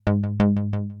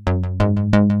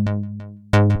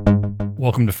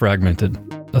Welcome to Fragmented,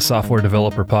 a software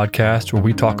developer podcast where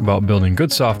we talk about building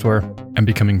good software and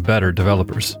becoming better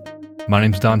developers. My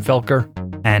name's Don Felker.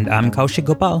 And I'm Kaushik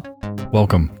Gopal.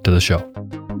 Welcome to the show.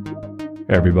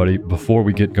 Hey everybody, before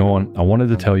we get going, I wanted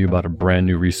to tell you about a brand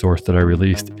new resource that I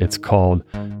released. It's called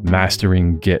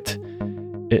Mastering Git.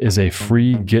 It is a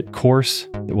free Git course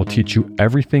that will teach you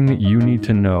everything that you need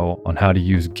to know on how to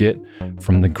use Git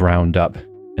from the ground up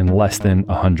in less than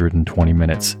 120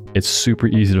 minutes. It's super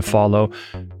easy to follow.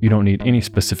 You don't need any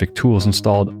specific tools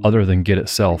installed other than Git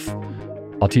itself.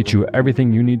 I'll teach you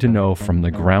everything you need to know from the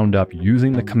ground up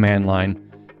using the command line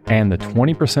and the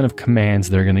 20% of commands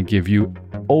that are going to give you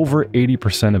over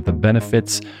 80% of the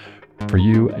benefits for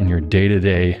you and your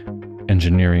day-to-day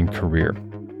engineering career.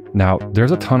 Now,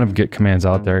 there's a ton of Git commands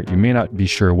out there. You may not be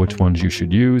sure which ones you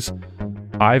should use.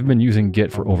 I've been using Git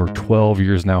for over 12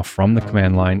 years now from the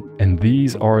command line, and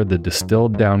these are the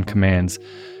distilled down commands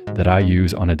that I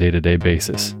use on a day-to-day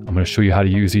basis. I'm going to show you how to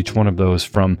use each one of those,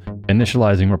 from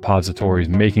initializing repositories,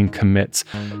 making commits,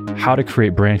 how to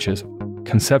create branches,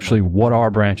 conceptually what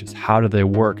are branches, how do they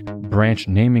work, branch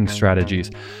naming strategies,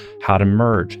 how to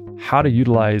merge, how to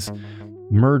utilize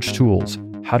merge tools,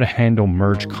 how to handle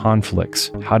merge conflicts,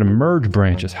 how to merge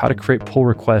branches, how to create pull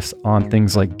requests on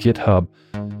things like GitHub,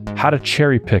 how to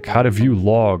cherry pick, how to view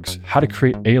logs, how to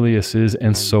create aliases,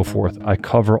 and so forth. I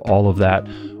cover all of that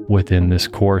within this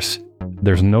course.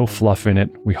 There's no fluff in it.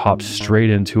 We hop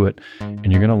straight into it,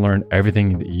 and you're going to learn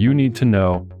everything that you need to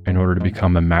know in order to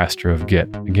become a master of Git.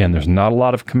 Again, there's not a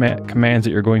lot of commands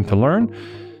that you're going to learn.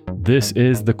 This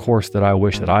is the course that I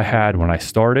wish that I had when I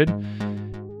started.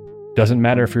 Doesn't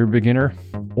matter if you're a beginner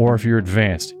or if you're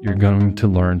advanced, you're going to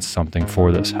learn something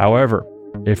for this. However,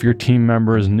 if your team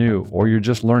member is new, or you're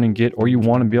just learning Git, or you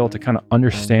want to be able to kind of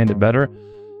understand it better,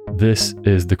 this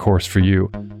is the course for you.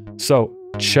 So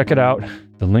check it out.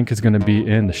 The link is going to be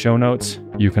in the show notes.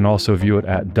 You can also view it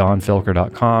at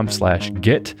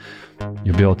donfelker.com/git.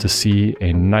 You'll be able to see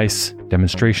a nice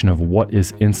demonstration of what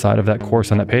is inside of that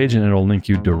course on that page, and it'll link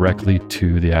you directly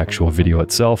to the actual video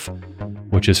itself,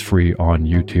 which is free on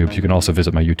YouTube. So you can also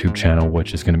visit my YouTube channel,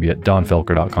 which is going to be at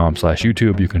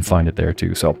donfelker.com/YouTube. You can find it there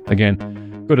too. So again,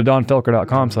 go to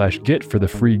donfelker.com/git for the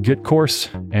free Git course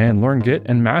and learn Git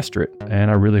and master it.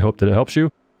 And I really hope that it helps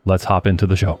you. Let's hop into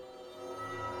the show.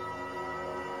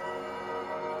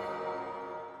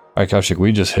 All right, Kaushik,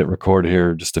 we just hit record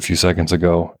here just a few seconds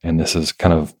ago, and this is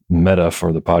kind of meta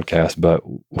for the podcast, but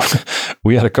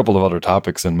we had a couple of other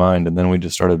topics in mind, and then we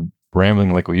just started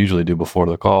rambling like we usually do before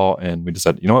the call, and we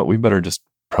decided, you know what, we better just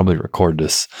probably record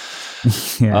this.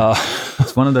 Yeah.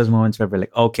 It's one of those moments where we're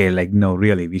like, okay, like, no,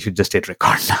 really, we should just hit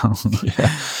record now.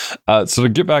 Yeah. So to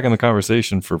get back in the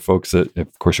conversation for folks that,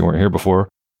 of course, you weren't here before,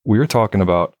 we were talking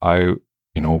about,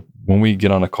 when we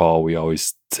get on a call, we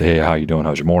always say, hey, how you doing?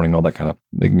 How's your morning? All that kind of,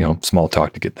 small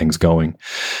talk to get things going.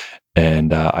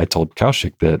 And I told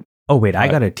Kaushik that. Oh, wait, I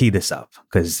got to tee this up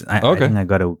because I think I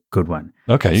got a good one.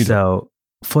 Okay.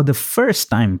 For the first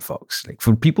time, folks, like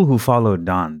for people who follow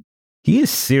Don, he is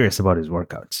serious about his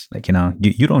workouts. Like,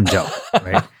 you don't joke,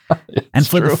 right? And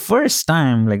for the first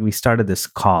time, like, we started this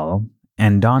call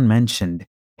and Don mentioned,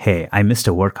 hey, I missed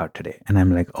a workout today. And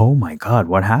I'm like, oh my God,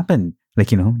 what happened? Like,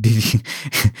 did you,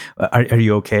 are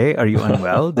you okay? Are you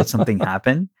unwell? Did something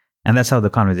happen? And that's how the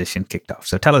conversation kicked off.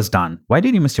 So tell us, Don, why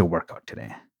did you miss your workout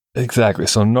today? Exactly.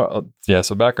 So,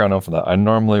 so background on for that. I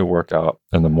normally work out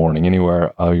in the morning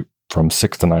anywhere from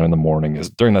 6 to 9 in the morning. Is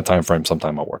during that time frame,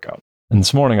 sometime I'll work out. And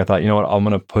this morning I thought, you know what, I'm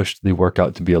going to push the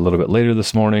workout to be a little bit later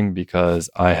this morning because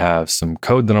I have some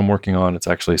code that I'm working on. It's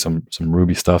actually some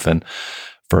Ruby stuff, and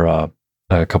for a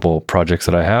couple projects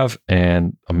that I have,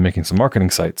 and I'm making some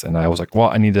marketing sites. And I was like, well,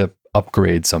 I need to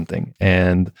upgrade something.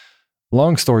 And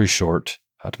long story short,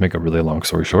 to make a really long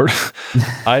story short,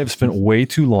 I have spent way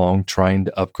too long trying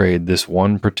to upgrade this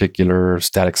one particular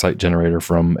static site generator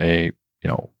from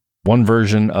one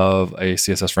version of a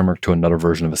CSS framework to another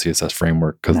version of a CSS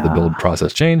framework because the build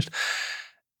process changed.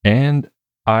 And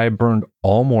I burned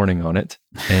all morning on it,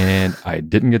 and I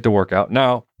didn't get to work out.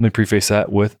 Now, let me preface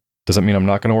that with, does that mean I'm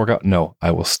not going to work out? No,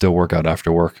 I will still work out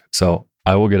after work. So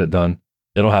I will get it done.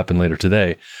 It'll happen later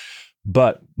today.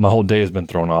 But my whole day has been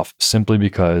thrown off simply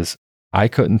because I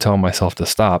couldn't tell myself to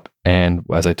stop. And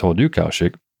as I told you,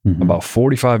 Kaushik, about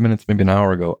 45 minutes, maybe an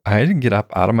hour ago, I had to get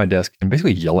up out of my desk and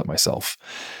basically yell at myself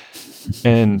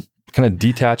and kind of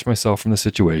detach myself from the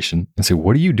situation and say,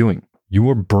 what are you doing? You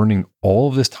are burning all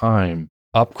of this time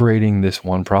upgrading this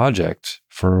one project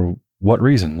for what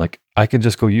reason? Like, I could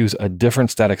just go use a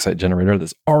different static site generator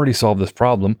that's already solved this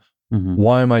problem.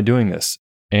 Why am I doing this?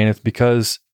 And it's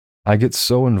because I get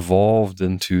so involved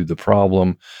into the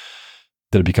problem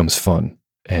that it becomes fun.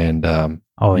 And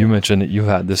you mentioned that you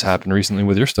had this happen recently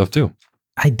with your stuff too.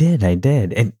 I did.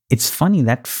 And it's funny,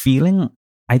 that feeling,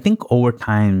 I think over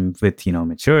time with,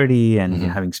 maturity and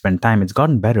having spent time, it's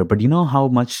gotten better. But you know how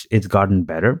much it's gotten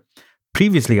better?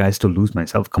 Previously, I used to lose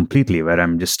myself completely, where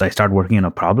I start working on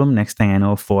a problem. Next thing I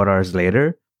know, 4 hours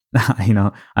later,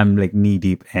 I'm like knee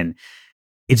deep. And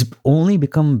it's only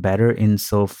become better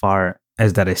insofar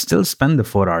as that I still spend the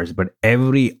 4 hours, but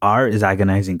every hour is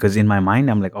agonizing, because in my mind,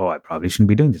 I'm like, oh, I probably shouldn't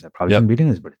be doing this. Shouldn't be doing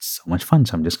this, but it's so much fun.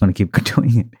 So I'm just going to keep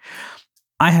doing it.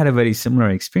 I had a very similar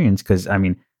experience because,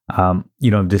 there's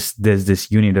this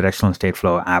unidirectional state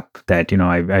flow app that,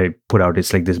 I put out.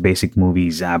 It's like this basic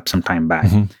movies app some time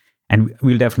back. And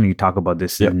we'll definitely talk about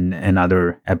this in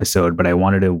another episode, but I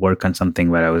wanted to work on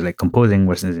something where I was like composing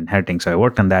versus inheriting. So I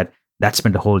worked on that. That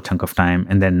spent a whole chunk of time.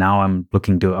 And then now I'm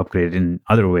looking to upgrade it in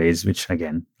other ways, which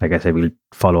again, like I said, we'll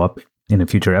follow up in a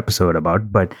future episode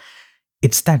about. But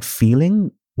it's that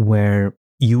feeling where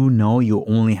you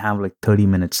only have like 30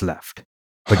 minutes left.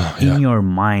 But in your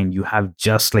mind, you have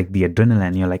just like the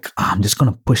adrenaline. You're like, I'm just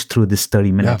going to push through this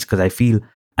 30 minutes because I feel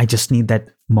I just need that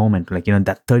moment. Like,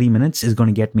 that 30 minutes is going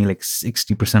to get me like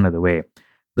 60% of the way.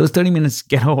 Those 30 minutes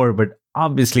get over, but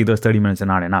obviously those 30 minutes are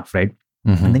not enough, right?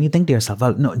 And then you think to yourself,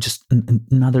 well, no, just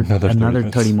another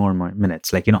 30 more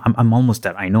minutes. Like, I'm almost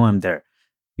there. I know I'm there.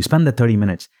 You spend the 30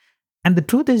 minutes. And the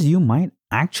truth is, you might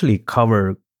actually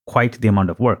cover quite the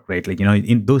amount of work, right? Like,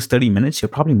 in those 30 minutes, you're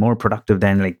probably more productive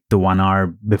than like the 1 hour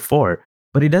before,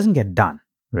 but it doesn't get done,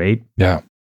 right? Yeah.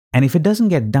 And if it doesn't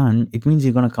get done, it means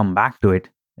you're going to come back to it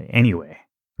anyway,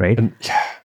 right?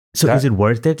 So is it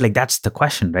worth it? Like, that's the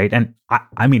question, right? And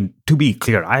I mean, to be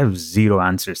clear, I have zero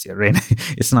answers here, right?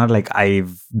 It's not like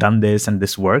I've done this and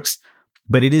this works,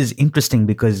 but it is interesting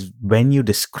because when you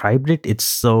described it, it's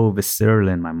so visceral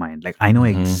in my mind. Like, I know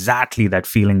exactly that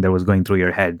feeling that was going through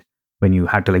your head when you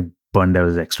had to like burn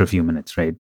those extra few minutes,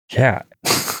 right? Yeah.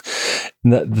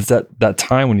 that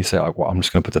time when you say, like, well, I'm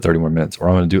just going to put the 30 more minutes, or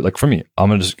I'm going to do it. Like for me,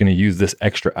 I'm just going to use this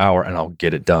extra hour and I'll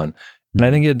get it done. And I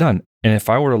didn't get it done. And if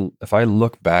I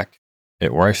look back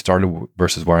at where I started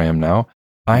versus where I am now,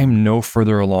 I am no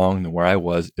further along than where I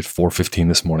was at 4:15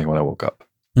 this morning when I woke up.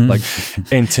 Like,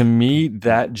 and to me,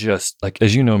 that just like,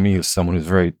 as you know me as someone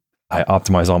who's I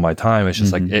optimize all my time. It's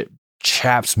just like, it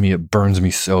chaps me, it burns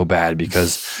me so bad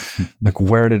because like,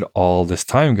 where did all this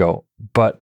time go?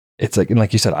 But it's like, and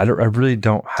like you said, I really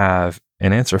don't have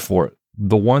an answer for it.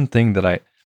 The one thing that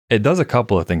it does a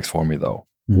couple of things for me though.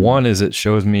 One is it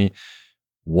shows me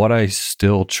what I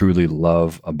still truly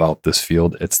love about this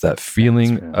field. It's that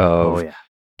feeling of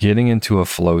getting into a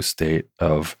flow state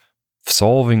of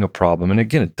solving a problem. And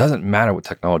again, it doesn't matter what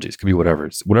technology is. It could be whatever.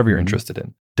 It's whatever you're interested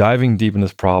in. Diving deep in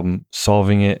this problem,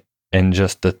 solving it, and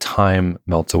just the time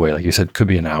melts away. Like you said, could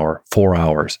be an hour, 4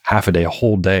 hours, half a day, a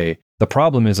whole day. The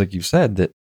problem is, like you said,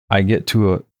 that I get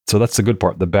to so that's the good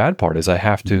part. The bad part is I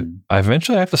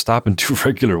eventually have to stop and do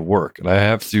regular work, and I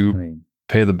have to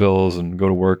pay the bills and go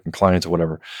to work and clients or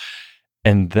whatever.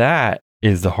 And that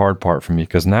is the hard part for me,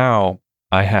 because now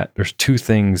there's two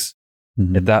things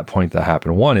at that point that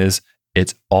happen. One is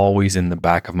it's always in the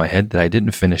back of my head that I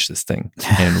didn't finish this thing.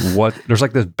 And there's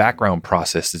like this background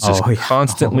process that's just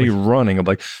constantly running of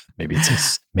like, maybe it's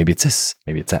this, maybe it's this,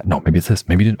 maybe it's that. No, maybe it's this,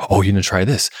 maybe you didn't. Oh, you didn't try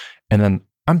this. And then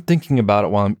I'm thinking about it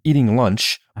while I'm eating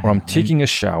lunch, or I'm taking a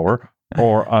shower,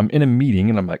 or I'm in a meeting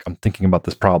and I'm thinking about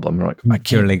this problem. And I'm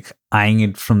like, you're like eyeing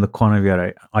it from the corner of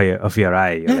your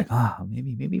eye. You're like,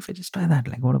 maybe if I just try that,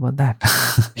 like, what about that?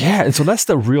 Yeah. And so that's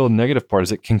the real negative part,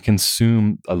 is it can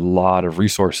consume a lot of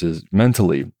resources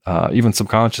mentally, even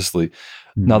subconsciously.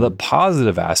 Now, the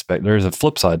positive aspect, there's a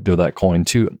flip side to that coin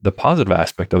too. The positive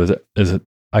aspect of it is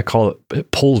I call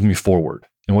it pulls me forward.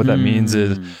 And what that means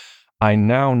is I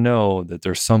now know that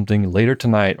there's something later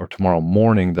tonight or tomorrow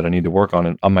morning that I need to work on,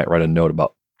 and I might write a note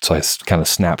about. So I kind of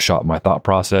snapshot my thought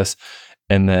process,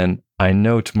 and then I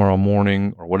know tomorrow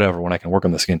morning or whatever, when I can work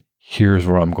on this again, here's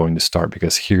where I'm going to start,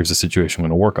 because here's the situation I'm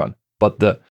going to work on.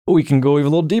 But we can go even a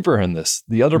little deeper in this.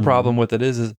 The other problem with it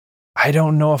is I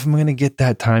don't know if I'm going to get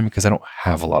that time, because I don't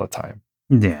have a lot of time.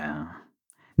 Yeah.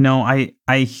 No,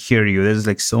 I hear you. There's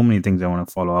like so many things I want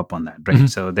to follow up on that, right?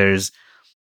 So there's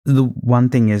the one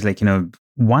thing is like,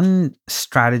 one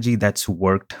strategy that's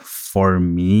worked for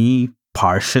me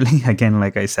partially, again,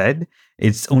 like I said,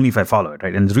 it's only if I follow it,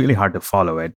 right? And it's really hard to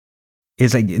follow it.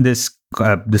 It's like this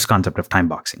concept of time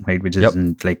boxing, right? Which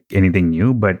isn't like anything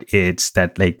new, but it's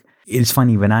that like, it's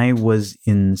funny, when I was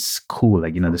in school,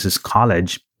 like, this is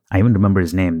college, I even remember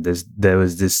his name. There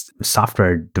was this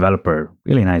software developer,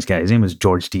 really nice guy. His name was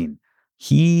George Dean.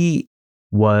 He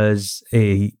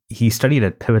he studied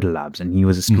at Pivotal Labs, and he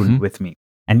was a student with me.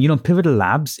 And Pivotal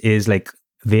Labs is like,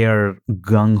 they're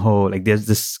gung ho. Like, there's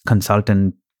this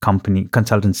consultancy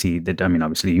that, I mean,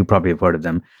 obviously you probably have heard of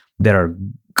them. That are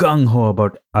gung ho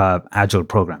about agile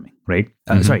programming, right?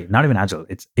 Sorry, not even agile.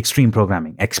 It's extreme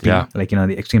programming, XP,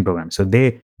 the extreme programming. So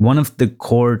one of the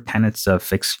core tenets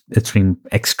of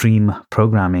extreme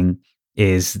programming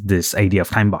is this idea of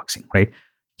time boxing, right?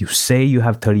 You say you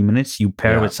have 30 minutes, you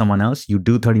pair with someone else, you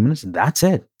do 30 minutes, and that's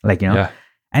it.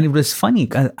 And it was funny.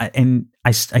 And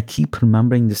I keep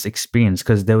remembering this experience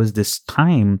because there was this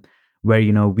time where,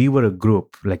 we were a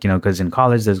group, because in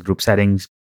college there's group settings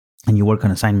and you work on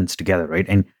assignments together, right?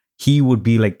 And he would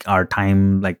be like our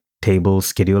time, table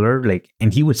scheduler,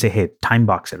 and he would say, hey, time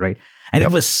box it, right? And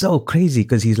it was so crazy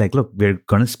because he's like, look, we're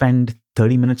going to spend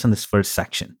 30 minutes on this first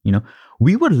section.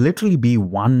 We would literally be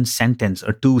one sentence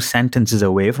or two sentences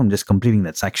away from just completing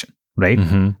that section, right?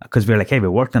 Because we're like, hey, we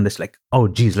worked on this, oh,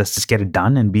 geez, let's just get it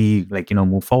done and be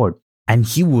move forward. And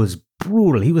he was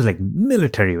brutal. He was like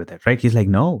military with it, right? He's like,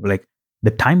 no, the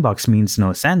time box means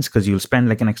no sense because you'll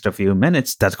spend an extra few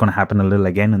minutes. That's going to happen a little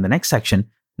again in the next section.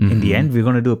 In the end, we're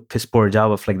going to do a piss poor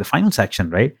job of the final section,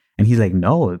 right? And he's like,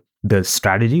 no, the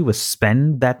strategy was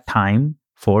spend that time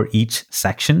for each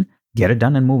section, get it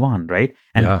done and move on, right?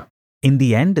 And in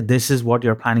the end, this is what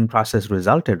your planning process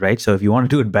resulted, right? So if you want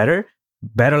to do it better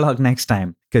luck next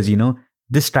time because,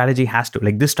 this strategy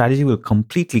this strategy will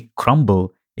completely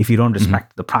crumble if you don't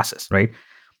respect the process, right?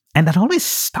 And that always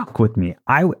stuck with me.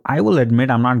 I will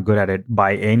admit I'm not good at it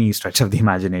by any stretch of the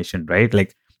imagination, right?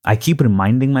 I keep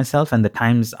reminding myself, and the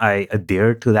times I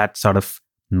adhere to that sort of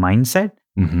mindset,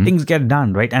 things get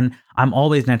done, right? And I'm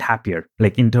always net happier,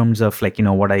 in terms of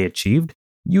what I achieved.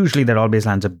 Usually that always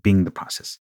ends up being the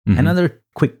process. Another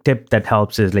quick tip that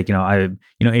helps is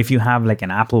if you have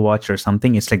an Apple Watch or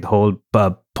something, it's the whole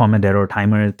Pomodoro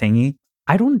timer thingy.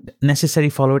 I don't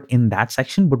necessarily follow it in that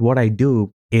section, but what I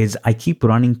do is I keep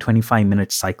running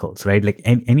 25-minute cycles, right?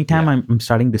 Anytime I'm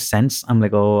starting to sense, I'm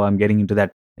like, oh, I'm getting into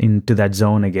that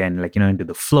zone again, into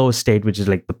the flow state, which is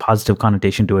the positive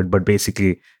connotation to it. But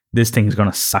basically, this thing is going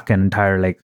to suck an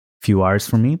entire few hours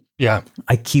for me. Yeah.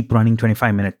 I keep running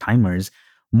 25-minute timers.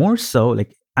 More so,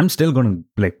 I'm still going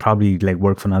to probably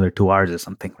work for another 2 hours or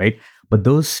something, right? But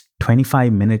those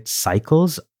 25-minute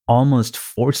cycles almost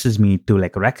forces me to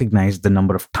recognize the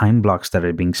number of time blocks that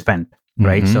are being spent,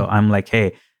 right? So I'm like,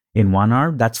 hey, in 1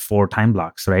 hour, that's 4 time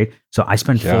blocks, right? So I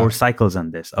spent 4 cycles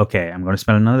on this. Okay, I'm going to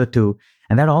spend another 2.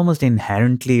 And that almost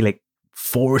inherently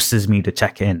forces me to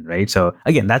check in, right? So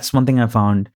again, that's one thing I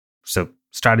found. So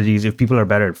strategies, if people are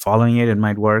better at following it, it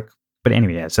might work. But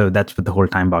anyway, so that's with the whole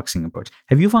time boxing approach.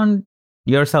 Have you found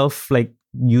yourself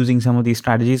using some of these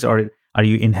strategies, or are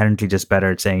you inherently just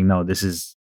better at saying, no, this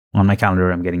is on my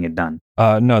calendar, I'm getting it done?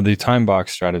 No, the time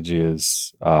box strategy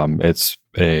is, it's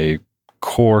a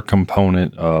core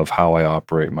component of how I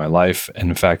operate my life. And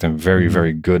in fact, I'm very,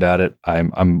 very good at it.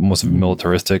 I'm almost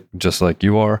militaristic, just like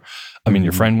you are. I mean,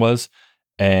 your friend was.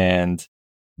 And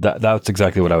that's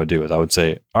exactly what I would do. Is I would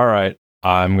say, all right,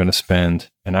 I'm going to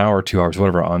spend an hour or 2 hours,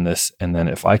 whatever, on this. And then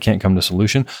if I can't come to a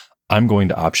solution, I'm going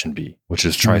to option B, which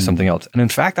is try something else. And in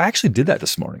fact, I actually did that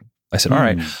this morning. I said, all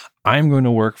right, I'm going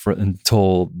to work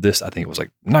until this, I think it was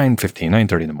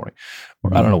 9:30 in the morning.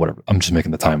 Or I don't know, whatever. I'm just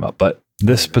making the time up. But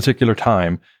this particular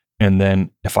time, and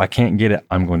then if I can't get it,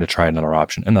 I'm going to try another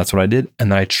option. And that's what I did.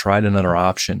 And I tried another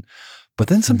option. But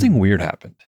then something weird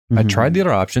happened. I tried the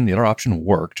other option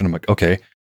worked. And I'm like, okay,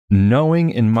 knowing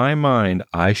in my mind,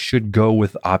 I should go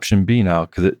with option B now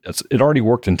because it already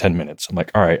worked in 10 minutes. I'm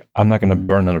like, all right, I'm not going to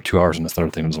burn another 2 hours on this other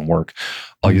thing that doesn't work.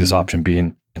 I'll use option B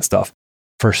and stuff.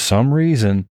 For some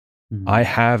reason, I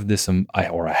have this,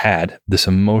 I had this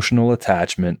emotional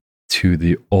attachment to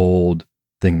the old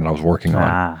thing that I was working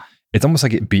on. It's almost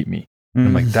like it beat me. And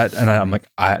I'm like that, and I'm like,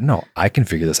 I can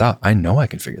figure this out. I know I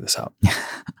can figure this out.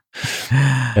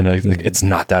 And it's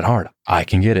not that hard. I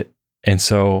can get it. And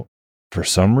so for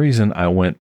some reason, I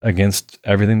went against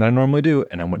everything that I normally do,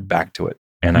 and I went back to it.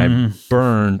 And I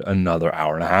burned another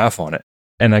hour and a half on it.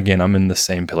 And again, I'm in the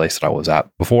same place that I was at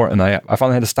before. And I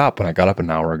finally had to stop when I got up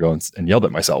an hour ago and yelled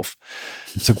at myself.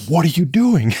 It's like, what are you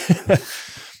doing?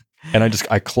 And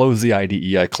I closed the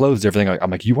IDE. I closed everything. I'm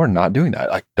like, you are not doing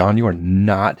that. Like, Don, you are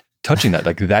not touching that.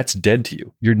 Like, that's dead to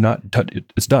you. You're not,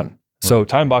 it's done. Right. So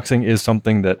time boxing is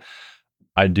something that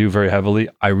I do very heavily.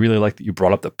 I really like that you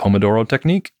brought up the Pomodoro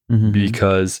technique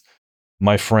because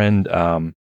my friend,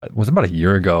 it was about a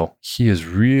year ago. He is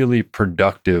really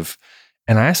productive.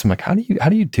 And I asked him, like, how do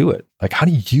you do it? Like, how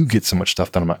do you get so much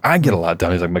stuff done? I'm like, I get a lot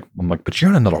done. He's like, I'm like, but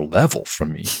you're on another level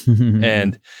from me.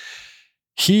 And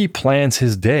he plans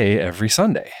his day every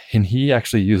Sunday, and he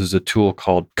actually uses a tool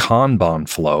called Kanban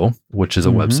Flow, which is a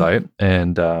website,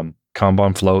 and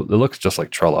Kanban Flow, it looks just like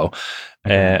Trello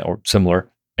or similar.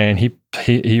 And he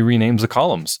renames the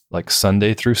columns like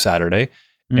Sunday through Saturday.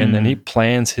 And then he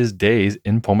plans his days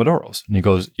in Pomodoros. And he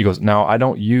goes, now I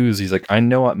don't use, he's like, I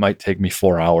know it might take me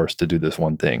 4 hours to do this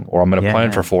one thing, or I'm going to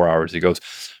plan for 4 hours. He goes,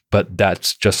 but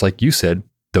that's just like you said,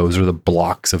 those are the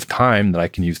blocks of time that I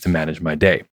can use to manage my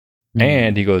day.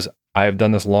 And he goes, I've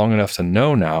done this long enough to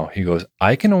know now. He goes,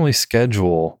 I can only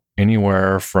schedule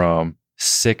anywhere from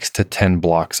 6 to 10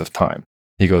 blocks of time.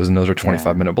 He goes, and those are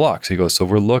 25-minute blocks. He goes, so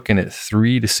we're looking at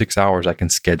 3 to 6 hours I can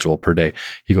schedule per day.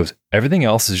 He goes, everything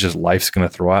else is just life's going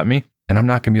to throw at me, and I'm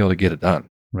not going to be able to get it done.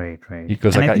 Right. He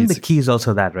goes, and I think the key is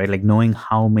also that, right? Like knowing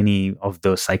how many of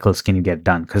those cycles can you get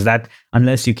done? Because that,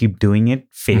 unless you keep doing it,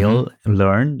 fail,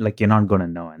 learn, like you're not going to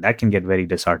know. And that can get very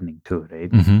disheartening too,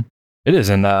 right? It is.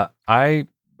 And I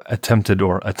attempted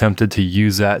to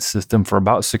use that system for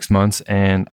about 6 months.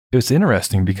 And it was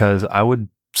interesting because I would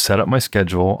set up my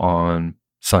schedule on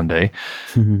Sunday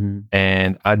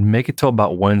and I'd make it till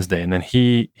about Wednesday. And then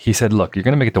he said, look, you're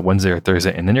going to make it to Wednesday or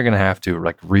Thursday. And then you're going to have to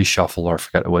like reshuffle or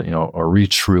forget what, or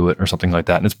re-true it or something like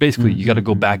that. And it's basically, you got to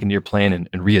go back into your plan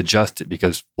and readjust it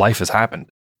because life has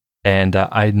happened. And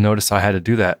I noticed I had to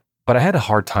do that, but I had a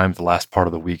hard time the last part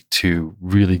of the week to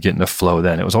really get in the flow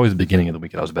then. It was always the beginning of the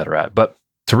week that I was better at, but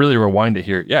to really rewind it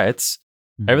here, it's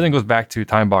everything goes back to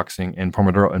time boxing and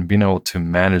Pomodoro and being able to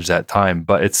manage that time.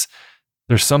 But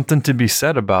there's something to be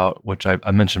said about, which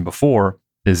I mentioned before,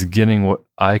 is getting what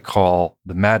I call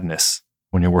the madness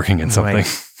when you're working in something.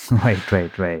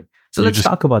 Right. So let's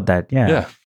talk about that. Yeah.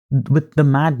 With the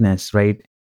madness, right?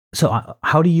 So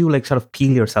how do you like sort of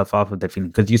peel yourself off of that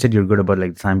feeling? Because you said you're good about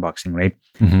like time boxing, right?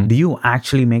 Do you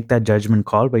actually make that judgment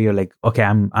call where you're like, okay,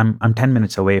 I'm 10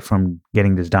 minutes away from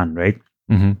getting this done, right?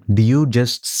 Do you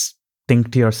just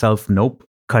think to yourself, nope,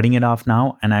 cutting it off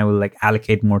now and I will like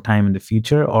allocate more time in the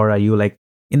future? Or are you like,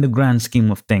 in the grand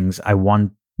scheme of things, I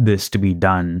want this to be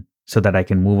done so that I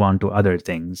can move on to other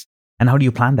things? And how do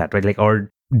you plan that, right? Like,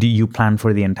 or do you plan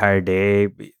for the entire day?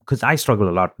 Because I struggle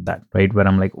a lot with that, right? Where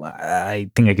I'm like, well, I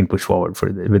think I can push forward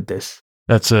with this.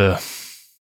 That's a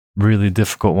really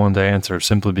difficult one to answer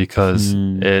simply because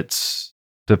it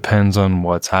depends on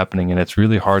what's happening. And it's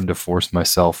really hard to force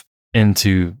myself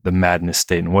into the madness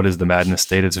state. And what is the madness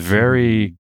state?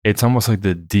 It's almost like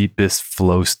the deepest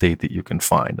flow state that you can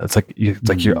find. It's like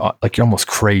you're almost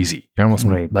crazy. You're almost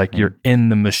you're in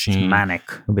the machine. It's manic,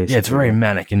 basically. Yeah, it's very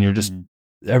manic, and you're just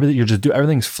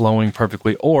everything's flowing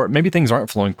perfectly, or maybe things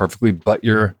aren't flowing perfectly, but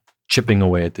you're chipping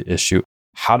away at the issue.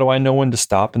 How do I know when to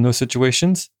stop in those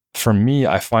situations? For me,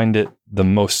 I find it the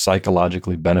most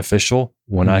psychologically beneficial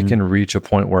when I can reach a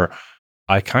point where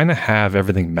I kind of have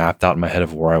everything mapped out in my head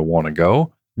of where I want to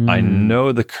go. I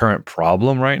know the current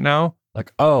problem right now.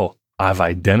 Like, oh, I've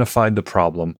identified the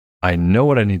problem. I know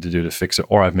what I need to do to fix it,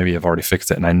 or I've already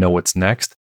fixed it and I know what's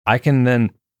next. I can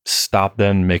then stop,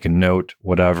 make a note,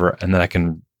 whatever, and then I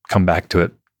can come back to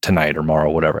it tonight or tomorrow,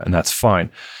 whatever, and that's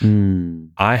fine.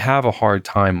 I have a hard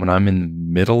time when I'm in the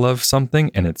middle of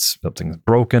something and something's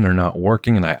broken or not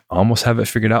working and I almost have it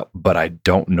figured out, but I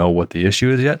don't know what the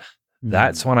issue is yet.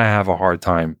 That's when I have a hard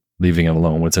time leaving it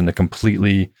alone, when it's in a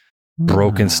completely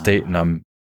broken state and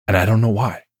I don't know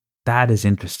why. That is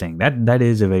interesting. That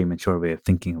is a very mature way of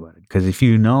thinking about it. Because if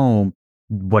you know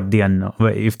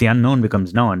if the unknown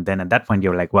becomes known, then at that point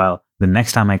you're like, well, the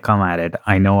next time I come at it,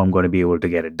 I know I'm going to be able to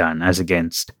get it done. As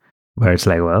against where it's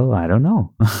like, well, I don't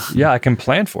know. Yeah, I can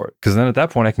plan for it, because then at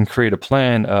that point I can create a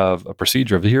plan of a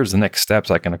procedure of here's the next steps.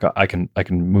 I can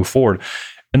move forward,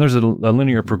 and there's a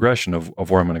linear progression of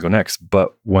where I'm going to go next.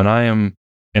 But when I am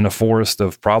in a forest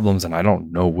of problems and I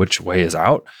don't know which way is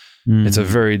out, it's a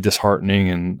very disheartening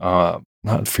and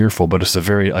not fearful, but it's a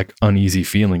very like uneasy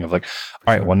feeling of like,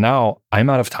 all right, well, now I'm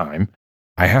out of time.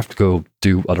 I have to go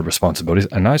do other responsibilities.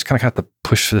 And I just kind of have to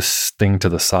push this thing to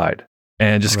the side.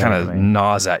 And it just kind of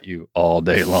gnaws at you all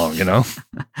day long,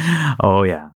 Oh,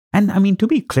 yeah. And I mean, to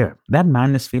be clear, that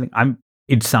madness feeling,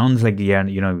 it sounds like,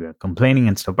 we're complaining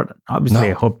and stuff, but obviously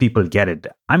I hope people get it.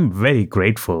 I'm very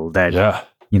grateful that,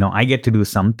 I get to do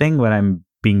something where I'm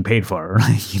being paid for,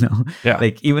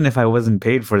 like even if I wasn't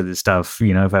paid for this stuff,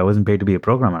 if I wasn't paid to be a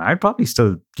programmer, I'd probably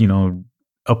still,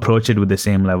 approach it with the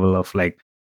same level of like,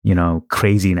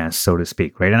 craziness, so to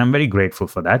speak. Right. And I'm very grateful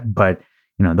for that. But,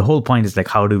 the whole point is like,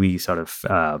 how do we sort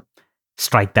of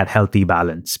strike that healthy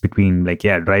balance between like,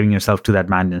 driving yourself to that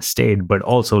madness state, but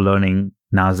also learning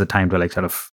now's the time to like sort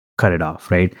of cut it off.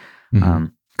 Right.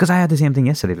 Because I had the same thing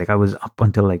yesterday. Like I was up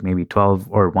until like maybe 12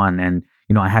 or 1 and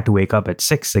I had to wake up at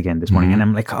 6 again this morning. And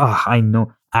I'm like, I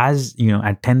know as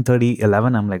at 10:30,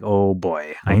 11, I'm like, oh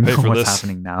boy, I know what's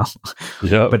happening now.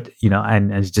 Yeah. But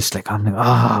and it's just like, I'm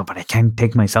like, but I can't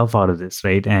take myself out of this,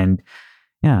 right? And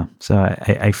yeah, so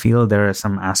I feel there are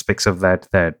some aspects of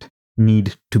that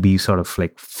need to be sort of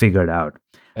like figured out.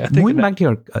 I think Moving back to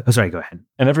your sorry, go ahead.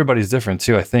 And everybody's different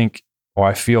too. I think, or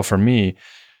I feel for me,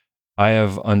 I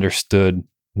have understood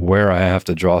where I have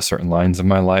to draw certain lines in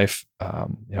my life.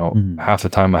 Half the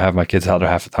time I have my kids out, or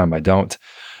half the time I don't.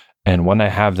 And when I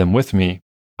have them with me,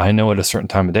 I know at a certain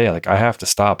time of day, like I have to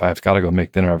stop. I've got to go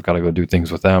make dinner. I've got to go do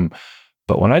things with them.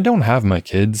 But when I don't have my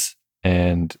kids,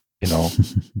 and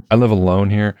I live alone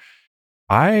here,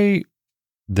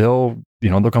 they'll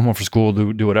come home from school,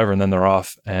 do whatever, and then they're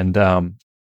off. And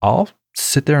I'll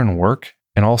sit there and work,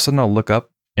 and all of a sudden I'll look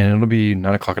up, and it'll be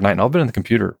 9:00 at night, and I'll be in the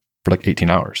computer for like 18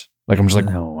 hours. Like I'm just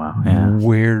like, oh wow, yeah.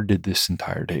 Where did this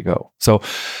entire day go? So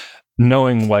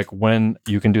knowing like when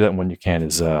you can do that and when you can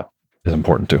is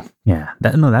important too. Yeah,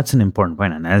 that's an important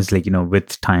point. And as like,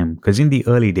 with time, because in the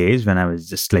early days when I was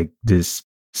just like this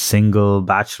single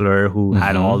bachelor who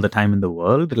had all the time in the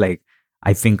world, like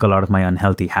I think a lot of my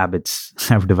unhealthy habits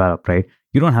have developed, right?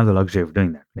 You don't have the luxury of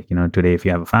doing that. Like, today, if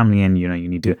you have a family and, you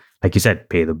need to, like you said,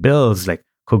 pay the bills, like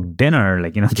cook dinner,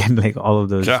 like, get like all of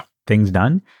those things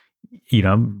done,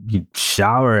 you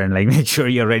shower and like make sure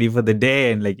you're ready for the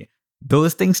day. And like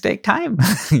those things take time,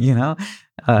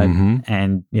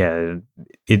 and yeah,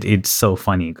 it's so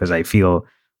funny because I feel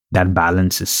that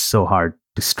balance is so hard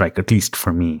to strike, at least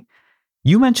for me.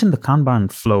 You mentioned the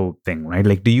Kanban flow thing, right?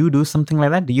 Like, do you do something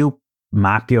like that? Do you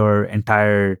map your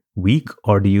entire week,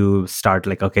 or do you start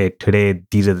like, okay, today,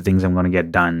 these are the things I'm going to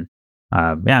get done?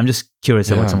 I'm just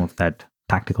curious about some of that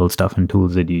tactical stuff and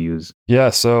tools that you use. Yeah.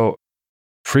 So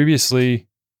previously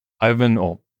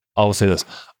I'll say this.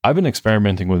 I've been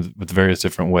experimenting with various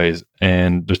different ways,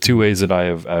 and there's two ways that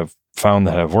I've found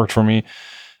that have worked for me.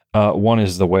 One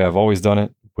is the way I've always done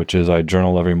it, which is I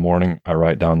journal every morning. I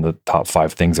write down the top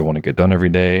 5 things I want to get done every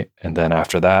day. And then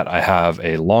after that, I have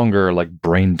a longer like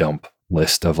brain dump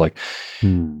list of like,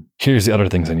 here's the other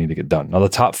things I need to get done. Now, the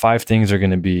top 5 things are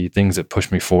going to be things that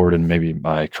push me forward in maybe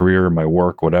my career, my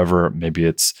work, whatever. Maybe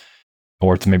it's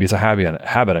a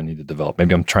habit I need to develop.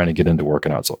 Maybe I'm trying to get into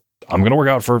working out. So I'm going to work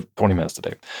out for 20 minutes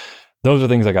today. Those are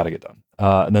things I got to get done.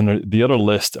 And then the other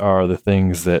list are the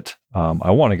things that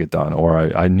I want to get done, or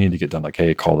I need to get done, like,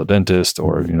 hey, call the dentist,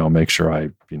 or, make sure I,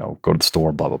 go to the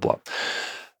store, blah, blah, blah.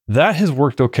 That has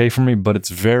worked okay for me, but it's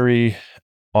very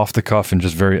off the cuff and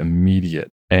just very immediate.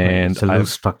 And so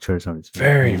loose structures are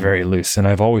very, very loose. And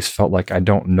I've always felt like I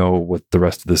don't know what the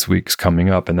rest of this week's coming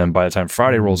up. And then by the time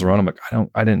Friday rolls around, I'm like,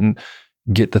 I didn't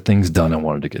get the things done I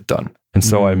wanted to get done. And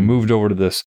so I moved over to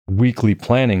this weekly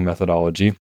planning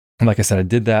methodology. And like I said, I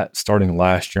did that starting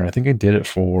last year. And I think I did it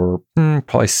for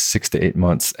probably 6 to 8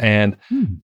 months. And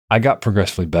I got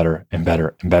progressively better and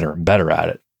better and better and better at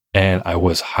it. And I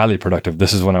was highly productive.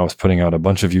 This is when I was putting out a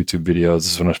bunch of YouTube videos.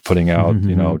 This is when I was putting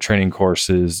out, training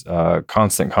courses,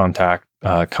 constant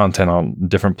content on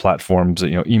different platforms,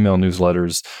 email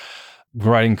newsletters,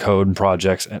 writing code and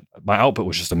projects. And my output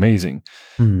was just amazing.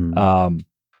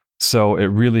 So it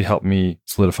really helped me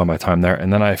solidify my time there.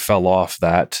 And then I fell off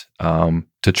that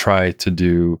to try to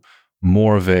do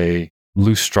more of a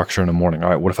loose structure in the morning.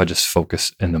 All right, what if I just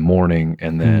focus in the morning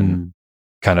and then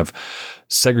kind of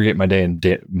segregate my day in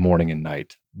morning and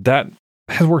night? That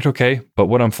has worked okay. But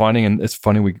what I'm finding, and it's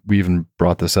funny, we even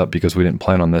brought this up because we didn't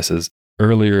plan on this, is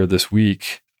earlier this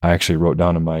week, I actually wrote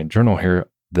down in my journal here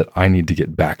that I need to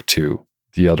get back to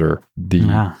the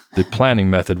planning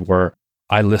method where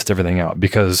I list everything out,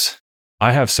 because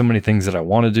I have so many things that I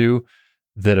want to do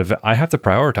that I have to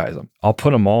prioritize them. I'll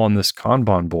put them all on this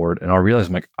Kanban board and I'll realize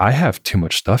I'm like, I have too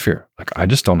much stuff here. Like, I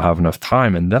just don't have enough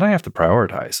time. And then I have to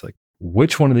prioritize, like,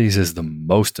 which one of these is the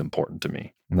most important to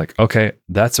me? I'm like, okay,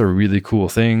 that's a really cool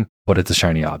thing, but it's a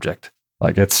shiny object.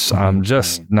 Like, I'm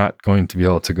just not going to be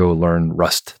able to go learn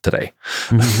Rust today.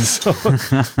 So, or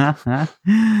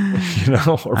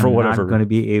for whatever. I'm not going to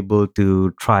be able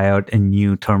to try out a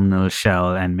new terminal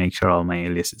shell and make sure all my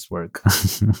aliases work.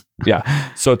 Yeah.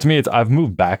 So to me, I've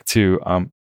moved back to,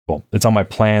 it's on my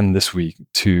plan this week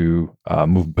to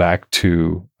move back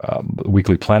to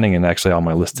weekly planning. And actually on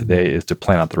my list today is to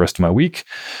plan out the rest of my week.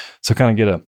 So kind of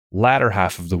get a latter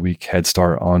half of the week head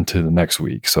start onto the next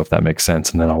week. So if that makes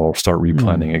sense, and then I'll start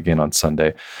replanning again on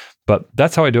Sunday. But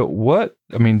that's how I do it.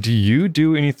 Do you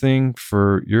do anything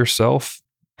for yourself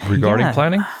regarding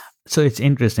planning? So it's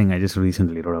interesting. I just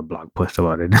recently wrote a blog post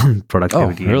about it on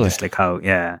productivity. Oh, really? Just like how,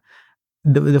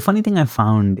 the funny thing I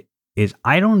found is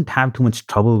I don't have too much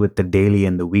trouble with the daily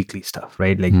and the weekly stuff,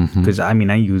 right? Like, because I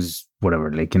use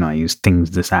whatever, like, I use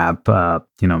Things, this app, I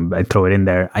throw it in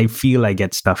there. I feel I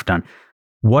get stuff done.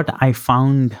 What I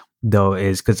found though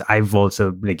is, because I've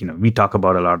also, like, we talk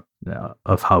about a lot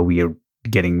of how we are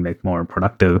getting like more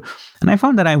productive. And I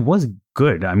found that I was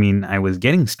good. I mean, I was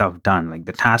getting stuff done, like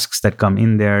the tasks that come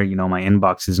in there, my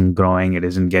inbox isn't growing. It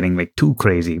isn't getting like too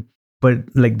crazy. But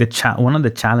like one of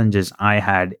the challenges I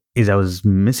had is I was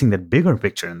missing that bigger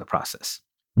picture in the process,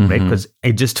 right? Because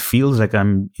it just feels like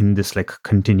I'm in this like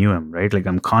continuum, right? Like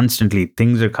I'm constantly,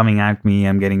 things are coming at me,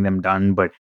 I'm getting them done,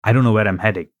 but I don't know where I'm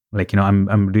heading. Like,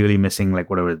 I'm really missing like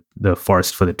whatever the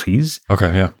forest for the trees.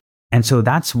 Okay, yeah. And so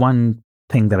that's one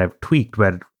thing that I've tweaked,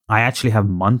 where I actually have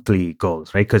monthly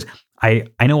goals, right? Because I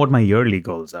know what my yearly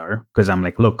goals are, because I'm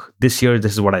like, look, this year,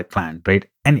 this is what I planned, right?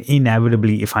 And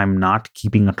inevitably, if I'm not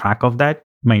keeping a track of that,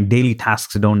 my daily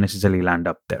tasks don't necessarily land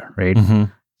up there, right?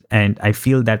 And I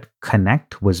feel that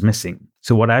connect was missing.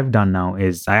 So what I've done now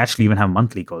is I actually even have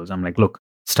monthly goals. I'm like, look,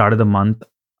 start of the month,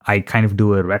 I kind of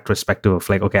do a retrospective of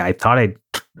like, okay, I thought I'd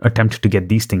attempted to get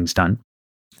these things done,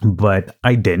 but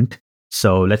I didn't.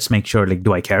 So let's make sure, like,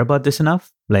 do I care about this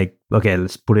enough? Like, okay,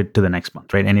 let's put it to the next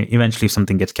month, right? And eventually if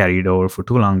something gets carried over for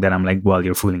too long, then I'm like, well,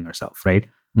 you're fooling yourself, right?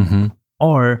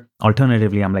 Or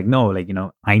alternatively, I'm like, no, like,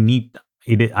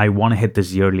 I want to hit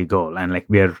this yearly goal. And like,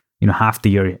 we're, half the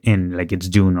year in, like it's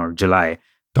June or July.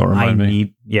 Don't remind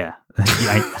me. Yeah.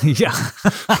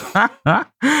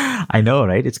 I know,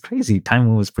 right? It's crazy. Time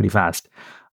moves pretty fast.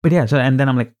 But yeah, so, and then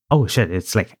I'm like, oh shit,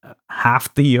 it's like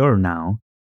half the year now.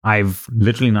 I've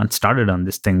literally not started on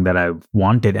this thing that I've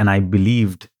wanted and I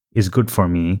believed is good for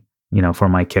me, for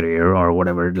my career or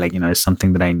whatever, like, is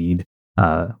something that I need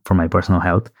for my personal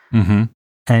health.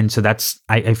 And so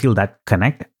I feel that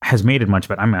connect has made it much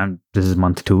better. I mean, this is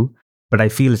month 2, but I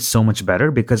feel it's so much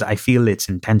better because I feel it's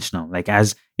intentional. Like,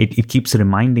 as it keeps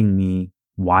reminding me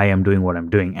why I'm doing what I'm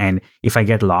doing. And if I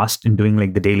get lost in doing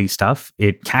like the daily stuff,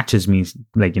 it catches me,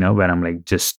 like, where I'm like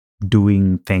just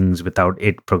doing things without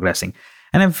it progressing.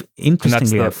 And I've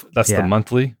interestingly, that's the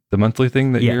monthly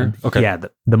thing that you're okay. Yeah,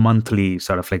 the monthly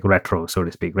sort of like retro, so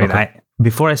to speak, right? Okay.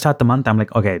 Before I start the month, I'm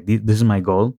like, okay, this is my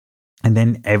goal, and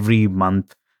then every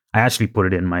month I actually put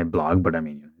it in my blog, but I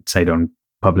mean, I don't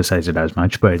publicize it as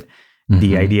much. But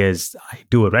the idea is I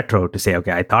do a retro to say,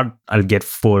 okay, I thought I'll get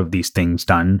 4 of these things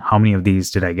done. How many of these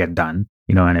did I get done?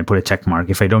 And I put a check mark.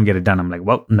 If I don't get it done, I'm like,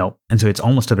 well, no. And so it's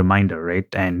almost a reminder, right?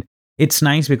 And it's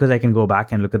nice because I can go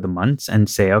back and look at the months and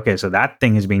say, okay, so that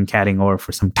thing has been carrying over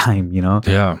for some time,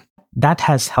 Yeah. That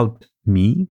has helped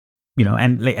me,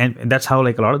 and that's how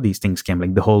like a lot of these things came,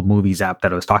 like the whole movies app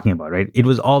that I was talking about, right? It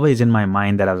was always in my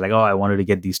mind that I was like, oh, I wanted to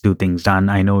get these 2 things done.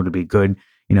 I know it'll be good.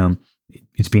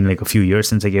 It's been like a few years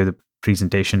since I gave the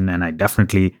presentation, and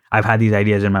I've had these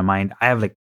ideas in my mind. I have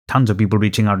like tons of people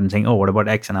reaching out and saying, oh, what about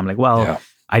X? And I'm like, well,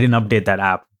 I didn't update that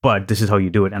app, but this is how you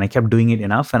do it. And I kept doing it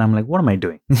enough. And I'm like, what am I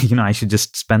doing? I should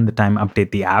just spend the time,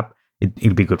 update the app.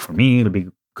 It'll be good for me. It'll be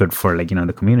good for like,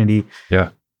 the community.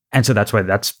 Yeah. And so that's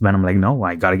when I'm like, no,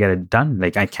 I got to get it done.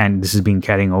 Like this has been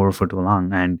carrying over for too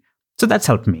long. And so that's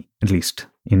helped me, at least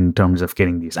in terms of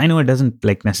getting these. I know it doesn't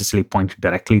like necessarily point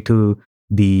directly to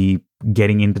the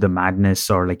getting into the madness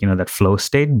or like, that flow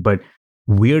state, but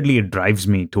weirdly it drives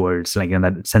me towards like,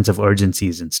 that sense of urgency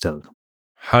is instilled.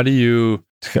 How do you,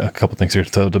 a couple things here.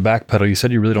 So to backpedal, you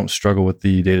said you really don't struggle with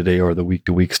the day-to-day or the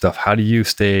week-to-week stuff. How do you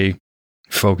stay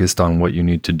focused on what you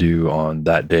need to do on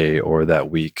that day or that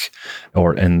week?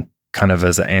 And kind of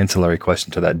as an ancillary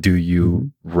question to that, do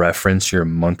you reference your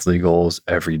monthly goals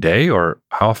every day, or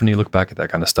how often do you look back at that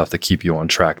kind of stuff to keep you on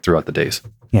track throughout the days?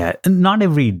 Yeah, not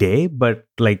every day, but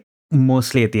like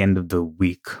mostly at the end of the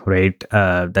week, right?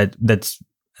 It's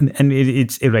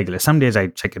irregular. Some days I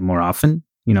check it more often.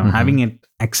 Having it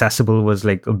accessible was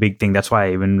like a big thing. That's why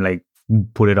I even like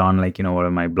put it on like,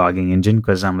 my blogging engine,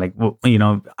 because I'm like, well,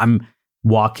 I'm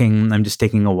walking, I'm just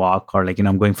taking a walk, or like,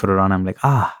 I'm going for a run. I'm like,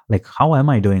 like, how am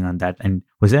I doing on that? And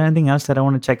was there anything else that I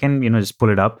want to check in? Just pull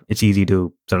it up. It's easy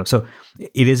to sort of, so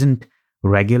it isn't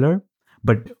regular,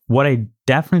 but what I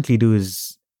definitely do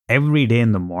is every day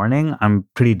in the morning, I'm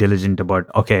pretty diligent about,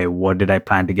 okay, what did I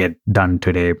plan to get done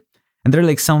today? And there are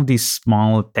like some of these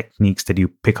small techniques that you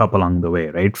pick up along the way,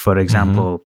 right? For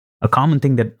example, a common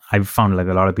thing that I've found like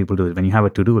a lot of people do is when you have a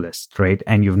to-do list, right?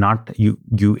 And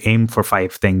you aim for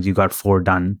 5 things, you got 4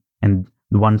 done, and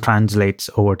one translates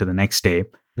over to the next day.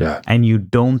 Yeah. And you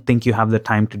don't think you have the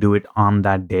time to do it on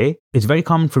that day. It's very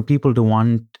common for people to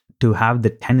want to have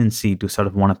the tendency to sort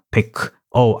of want to pick,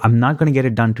 oh, I'm not going to get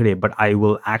it done today, but I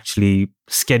will actually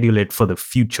schedule it for the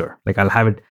future. Like I'll have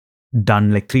it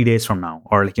done like 3 days from now,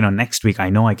 or like, next week, I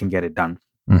know I can get it done.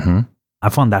 Mm-hmm. I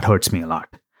found that hurts me a lot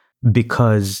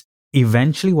because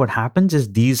eventually what happens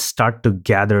is these start to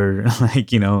gather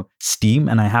steam,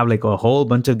 and I have like a whole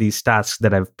bunch of these tasks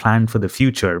that I've planned for the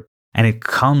future, and it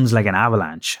comes like an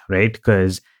avalanche, right?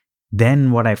 Because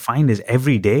then what I find is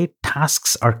every day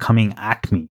tasks are coming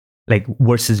at me, like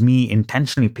versus me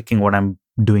intentionally picking what I'm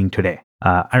doing today.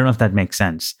 I don't know if that makes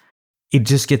sense. It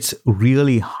just gets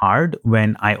really hard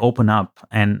when I open up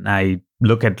and I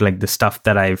look at like the stuff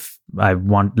that I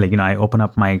want, I open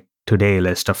up my today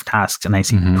list of tasks and I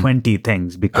see 20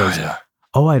 things because,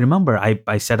 I remember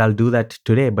I said I'll do that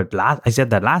today, but I said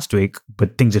that last week,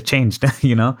 but things have changed,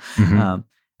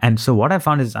 and so what I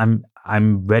found is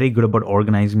I'm very good about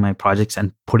organizing my projects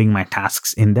and putting my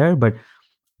tasks in there, but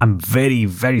I'm very,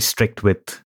 very strict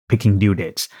with picking due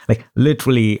dates. Like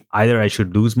literally, either I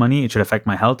should lose money, it should affect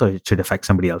my health, or it should affect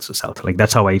somebody else's health. Like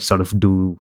that's how I sort of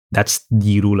do. That's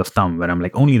the rule of thumb where I'm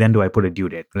like, only then do I put a due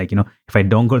date. Like, if I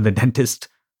don't go to the dentist,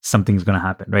 something's going to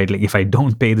happen, right? Like if I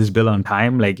don't pay this bill on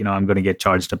time, I'm going to get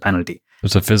charged a penalty.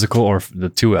 It's a physical or the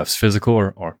two F's, physical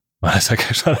or that's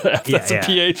a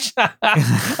PH.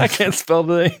 I can't spell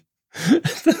the name.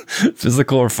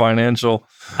 Physical or financial.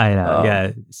 I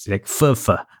know. It's like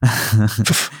FFA.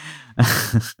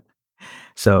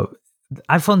 So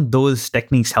I found those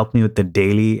techniques help me with the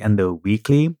daily and the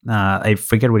weekly. I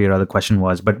forget what your other question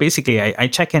was, but basically I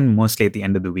check in mostly at the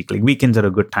end of the week. Like weekends are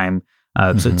a good time.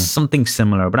 So it's something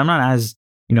similar, but I'm not as,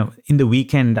 in the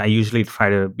weekend, I usually try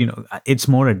to, it's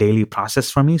more a daily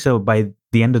process for me. So by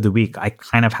the end of the week, I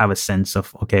kind of have a sense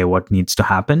of, okay, what needs to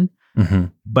happen.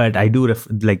 But I do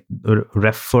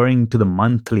referring to the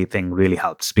monthly thing really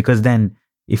helps, because then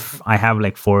if I have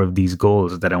like 4 of these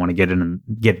goals that I want to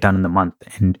get done in the month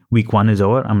and week 1 is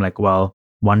over, I'm like, well,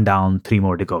 1 down, 3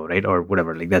 more to go, right? Or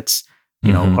whatever. Like that's,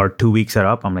 or 2 weeks are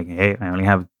up. I'm like, hey, I only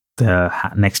have the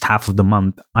next half of the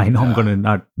month. I know I'm going to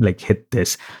not like hit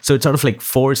this. So it sort of like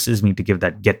forces me to get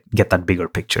that bigger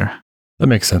picture. That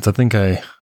makes sense. I think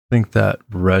that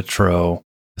retro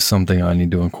is something I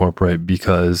need to incorporate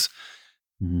because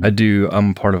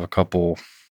I'm part of a couple,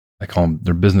 I call them,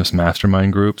 they're business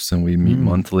mastermind groups, and we meet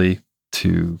monthly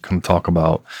to come talk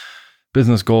about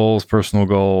business goals, personal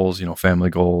goals,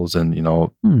 family goals. And,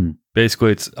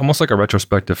 basically it's almost like a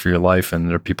retrospective for your life, and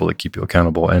there are people that keep you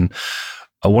accountable. And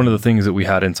one of the things that we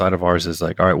had inside of ours is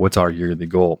like, all right, what's our yearly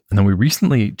goal? And then we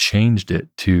recently changed it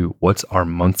to what's our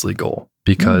monthly goal,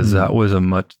 because that was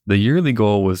the yearly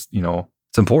goal was,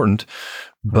 it's important,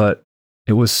 but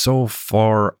it was so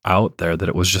far out there that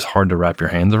it was just hard to wrap your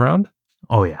hands around.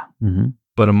 Oh yeah.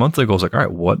 But a monthly goal is like, all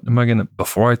right, what am I going to,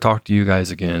 before I talk to you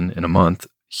guys again in a month,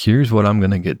 here's what I'm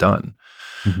going to get done,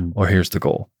 or here's the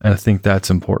goal. And I think that's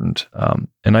important.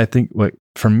 And I think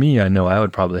for me, I know I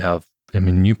would probably have,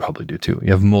 you probably do too.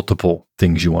 You have multiple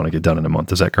things you want to get done in a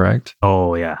month. Is that correct?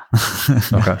 Oh yeah.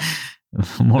 Okay.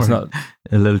 It's not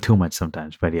a little too much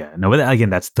sometimes, but yeah. No, but again,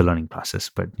 that's the learning process.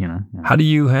 But how do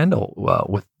you handle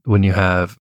when you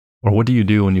have, or what do you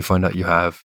do when you find out you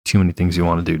have too many things you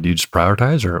want to do? Do you just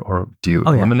prioritize, or do you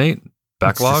eliminate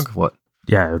backlog? What?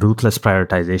 Yeah, ruthless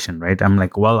prioritization, right? I'm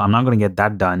like, well, I'm not going to get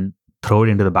that done. Throw it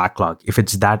into the backlog. If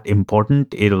it's that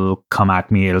important, it'll come at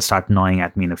me. It'll start gnawing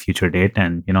at me in a future date,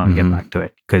 and I'll get back to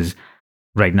it. Because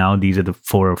right now, these are the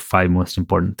 4 or 5 most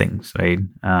important things, right?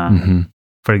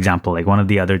 For example, like one of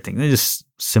the other things, just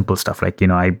simple stuff. Like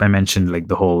I mentioned like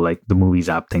the whole like the movies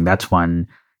app thing. That's one.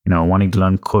 Wanting to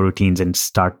learn coroutines and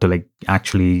start to like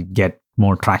actually get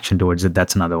more traction towards it.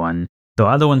 That's another one. The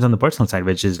other one's on the personal side,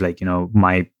 which is like,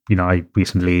 I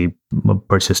recently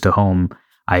purchased a home.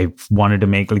 I wanted to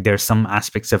make, like, there's some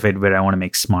aspects of it where I want to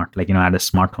make smart, like, add a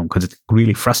smart home, because it's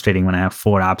really frustrating when I have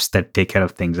 4 apps that take care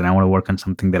of things and I want to work on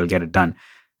something that'll get it done.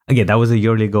 Again, that was a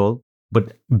yearly goal,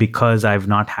 but because I've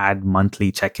not had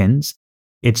monthly check-ins,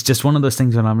 it's just one of those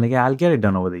things where I'm like, yeah, I'll get it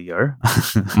done over the year.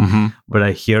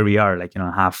 But here we are, like,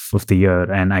 half of the year,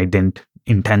 and I didn't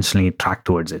intentionally track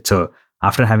towards it. So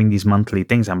after having these monthly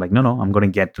things, I'm like, no, I'm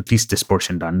going to get at least this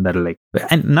portion done. That'll like,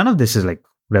 and none of this is like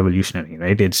revolutionary,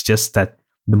 right? It's just that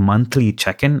the monthly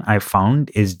check-in I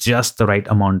found is just the right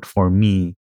amount for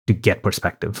me to get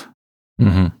perspective.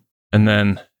 And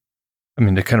then,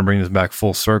 to kind of bring this back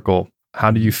full circle,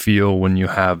 how do you feel when you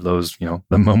have those,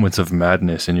 the moments of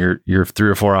madness and you're 3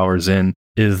 or 4 hours in?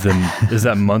 Is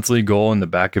that monthly goal in the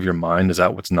back of your mind? Is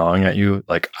that what's gnawing at you?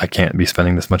 Like, I can't be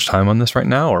spending this much time on this right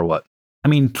now, or what?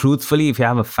 Truthfully, if you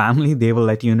have a family, they will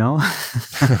let you know.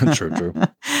 True.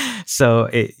 So,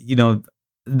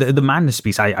 the madness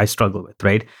piece I struggle with,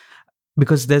 right?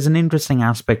 Because there's an interesting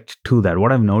aspect to that.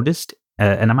 What I've noticed,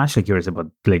 and I'm actually curious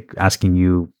about like asking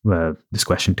you this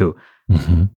question too.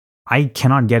 I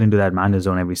cannot get into that madness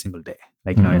zone every single day.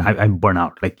 Like, I burn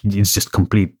out. Like, it's just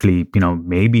completely,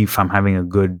 maybe if I'm having a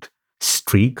good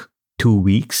streak, 2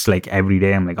 weeks, like every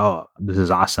day, I'm like, oh, this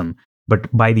is awesome.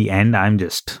 But by the end, I'm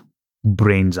just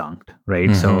brain zonked,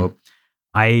 right? So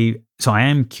I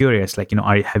am curious, like,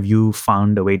 have you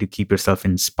found a way to keep yourself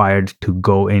inspired to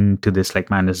go into this like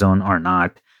madness zone or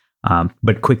not?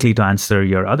 But quickly to answer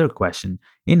your other question,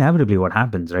 inevitably what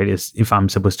happens, right, is if I'm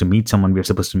supposed to meet someone, we're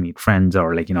supposed to meet friends,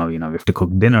 or like, we have to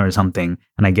cook dinner or something,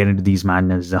 and I get into these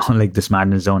madness zone, like this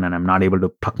madness zone, and I'm not able to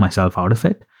pluck myself out of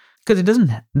it. Because it doesn't,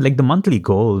 like the monthly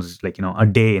goals, like, a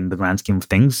day in the grand scheme of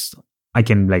things, I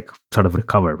can like sort of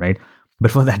recover, right? But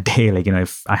for that day, like,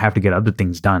 if I have to get other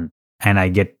things done and I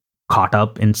get caught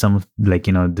up in some, like,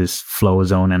 this flow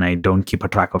zone and I don't keep a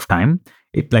track of time,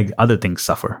 it like other things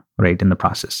suffer, right, in the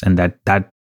process. And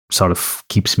that sort of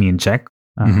keeps me in check.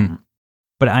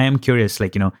 But I am curious,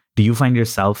 like, do you find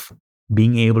yourself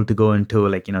being able to go into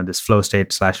like, this flow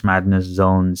state / madness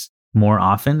zones more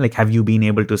often? Like, have you been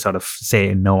able to sort of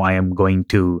say, no, I am going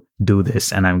to do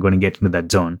this and I'm going to get into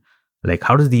that zone? Like,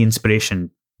 how does the inspiration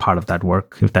part of that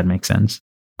work, if that makes sense?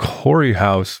 Corey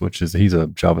House, he's a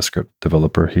JavaScript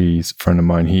developer. He's a friend of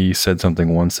mine. He said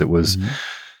something once. It was,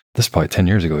 this is probably 10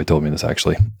 years ago. He told me this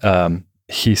actually.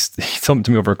 He told it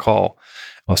to me over a call.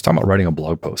 I was talking about writing a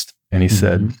blog post, and he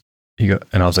said, and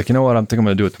I was like, you know what? I'm going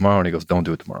to do it tomorrow. And he goes, don't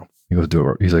do it tomorrow. He goes, do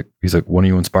it. He's like, when are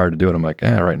you inspired to do it? I'm like,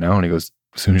 right now. And he goes,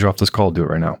 as soon as you're off this call, do it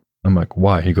right now. I'm like,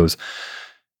 why? He goes,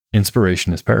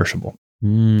 inspiration is perishable.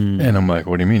 And I'm like,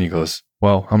 what do you mean? He goes,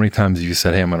 well, how many times have you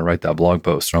said, hey, I'm going to write that blog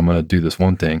post, or I'm going to do this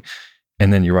one thing,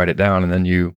 and then you write it down, and then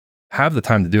you have the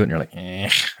time to do it, and you're like,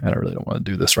 I really don't want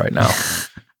to do this right now.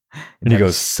 And he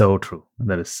goes, so true.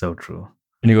 That is so true.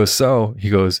 And he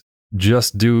goes,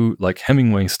 just do like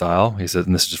Hemingway style. He said,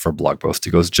 and this is just for a blog post.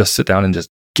 He goes, just sit down and just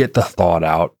get the thought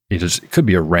out. It could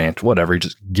be a rant, whatever. You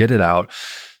just get it out.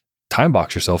 Time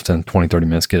box yourself 10, 20, 30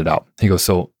 minutes, get it out. He goes,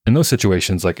 so in those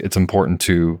situations, like it's important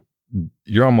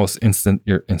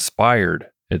you're inspired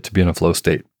to be in a flow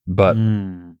state, but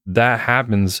that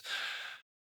happens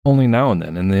only now and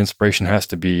then. And the inspiration has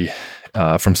to be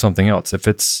from something else. If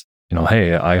it's,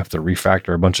 hey, I have to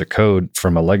refactor a bunch of code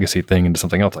from a legacy thing into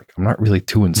something else, like I'm not really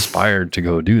too inspired to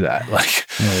go do that. Like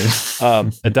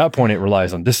at that point, it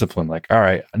relies on discipline. Like, all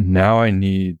right, now I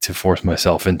need to force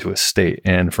myself into a state.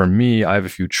 And for me, I have a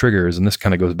few triggers, and this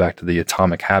kind of goes back to the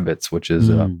Atomic Habits, which is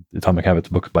the Atomic Habits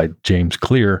book by James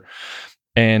Clear.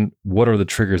 And what are the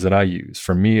triggers that I use?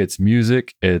 For me, it's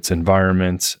music, it's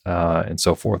environment, and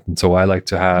so forth. And so I like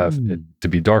to have it to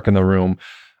be dark in the room.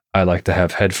 I like to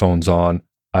have headphones on.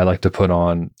 I like to put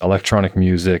on electronic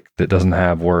music that doesn't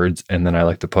have words. And then I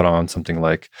like to put on something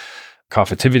like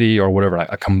Coffitivity or whatever.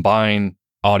 I combine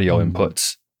audio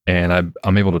inputs, and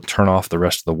I'm able to turn off the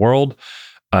rest of the world.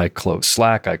 I close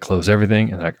Slack, I close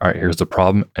everything, and all right, here's the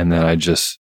problem. And then I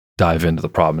just dive into the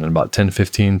problem. And about 10,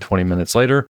 15, 20 minutes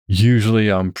later, usually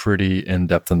I'm pretty in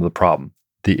depth into the problem.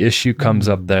 The issue comes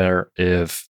up there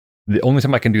if the only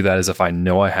time I can do that is if I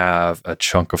know I have a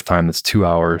chunk of time that's 2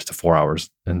 hours to 4 hours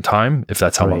in time, if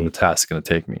that's how long the task is going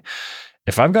to take me.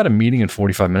 If I've got a meeting in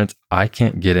 45 minutes, I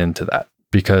can't get into that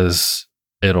because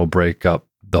it'll break up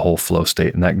the whole flow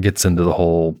state. And that gets into the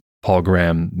whole Paul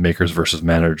Graham makers versus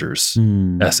managers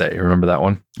essay. Remember that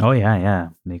one? Oh, yeah.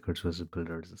 Makers versus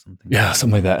builders or something. Yeah,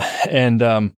 something like that.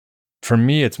 And for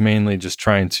me, it's mainly just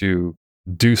trying to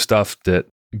do stuff that,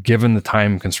 given the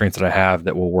time constraints that I have,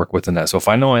 that will work within that. So if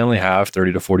I know I only have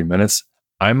 30 to 40 minutes,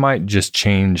 I might just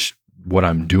change what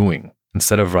I'm doing.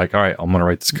 Instead of like, all right, I'm going to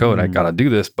write this code. I got to do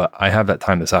this, but I have that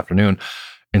time this afternoon.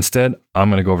 Instead, I'm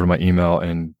going to go over to my email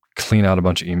and clean out a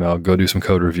bunch of email, go do some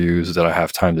code reviews that I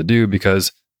have time to do,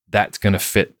 because that's going to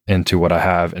fit into what I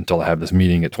have until I have this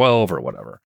meeting at 12 or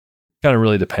whatever. Kind of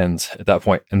really depends at that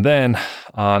point. And then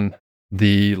on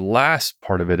the last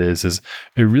part of it is it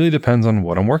really depends on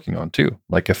what I'm working on too.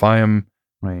 Like if I am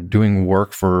doing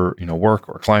work for, work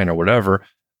or client or whatever,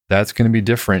 that's going to be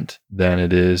different than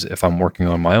it is if I'm working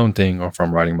on my own thing or if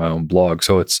I'm writing my own blog.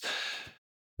 So it's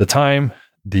the time,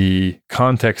 the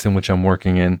context in which I'm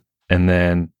working in, and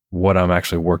then what I'm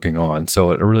actually working on.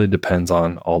 So it really depends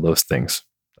on all those things.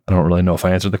 I don't really know if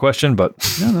I answered the question, but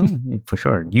no, for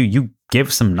sure. You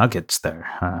give some nuggets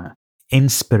there.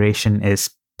 Inspiration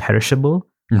is perishable.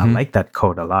 I like that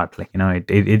quote a lot. Like,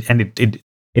 it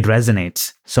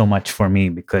resonates so much for me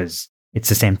because it's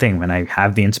the same thing. When I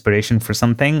have the inspiration for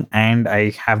something and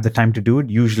I have the time to do it,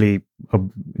 usually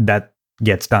that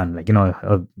gets done. Like,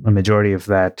 a majority of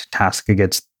that task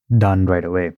gets done right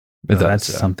away. So that's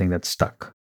something that's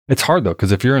stuck. It's hard though,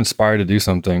 because if you're inspired to do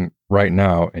something right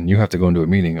now and you have to go into a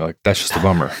meeting, like that's just a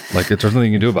bummer. Like there's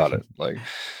nothing you can do about it. Like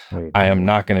I am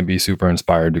not going to be super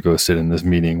inspired to go sit in this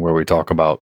meeting where we talk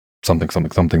about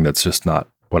something that's just not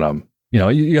what I'm,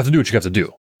 you have to do what you have to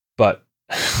do. But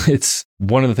it's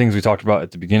one of the things we talked about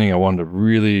at the beginning I wanted to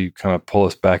really kind of pull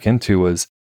us back into was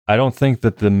I don't think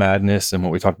that the madness and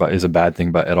what we talked about is a bad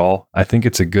thing at all. I think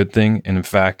it's a good thing. And in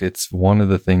fact, it's one of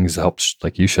the things that helps,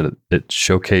 like you said, it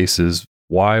showcases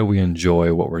why we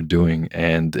enjoy what we're doing.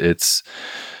 And it's,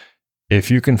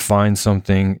 if you can find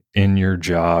something in your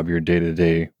job, your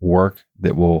day-to-day work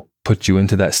that will put you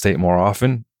into that state more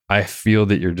often, I feel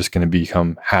that you're just going to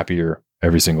become happier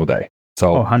every single day.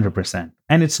 So 100%.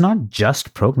 And it's not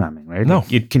just programming, right? No.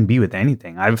 Like, it can be with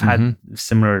anything. I've had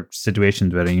similar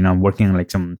situations where, I'm working on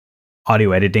like some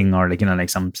audio editing or like, like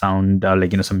some sound or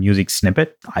like, some music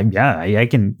snippet. I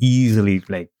can easily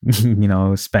like,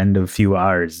 spend a few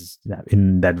hours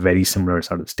in that very similar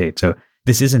sort of state. So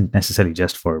this isn't necessarily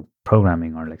just for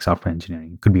programming or like software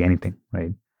engineering. It could be anything,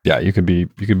 right? Yeah, you could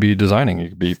be designing, you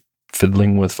could be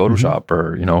fiddling with Photoshop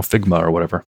or, Figma or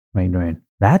whatever. Right.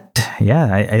 That,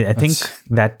 I think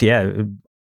that,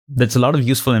 that's a lot of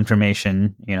useful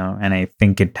information, and I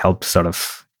think it helps sort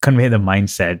of convey the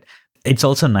mindset. It's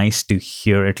also nice to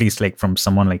hear, at least like from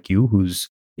someone like you who's,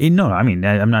 I'm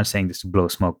not saying this to blow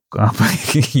smoke up,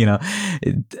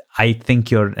 I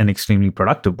think you're an extremely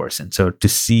productive person. So to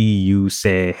see you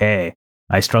say, hey,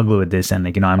 I struggle with this and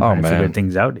like, I'm trying to figure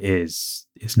things out is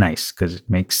nice because it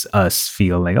makes us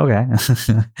feel like, okay.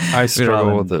 I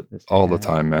struggle with it all the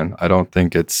time, man. I don't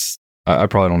think I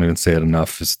probably don't even say it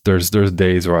enough. There's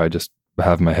days where I just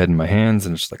have my head in my hands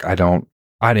and it's just like,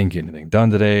 I didn't get anything done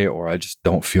today, or I just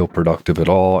don't feel productive at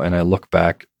all. And I look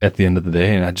back at the end of the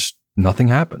day and nothing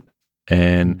happened.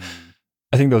 And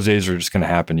I think those days are just going to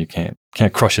happen. You can't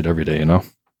crush it every day,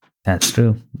 That's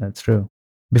true.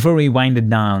 Before we wind it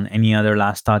down, any other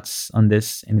last thoughts on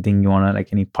this? Anything you want to,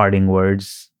 like, any parting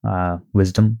words,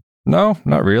 wisdom? No,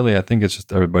 not really. I think it's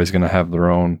just everybody's going to have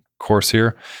their own course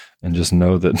here, and just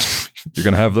know that you're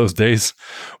going to have those days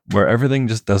where everything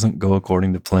just doesn't go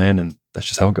according to plan, and that's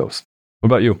just how it goes. What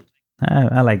about you?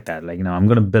 I like that. Like, I'm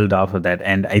going to build off of that.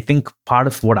 And I think part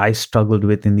of what I struggled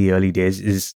with in the early days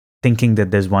is thinking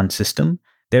that there's one system.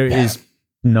 There is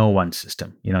no one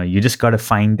system. You just got to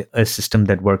find a system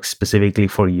that works specifically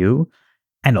for you.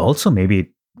 And also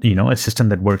maybe, a system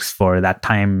that works for that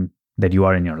time that you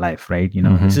are in your life, right?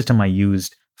 The system I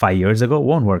used 5 years ago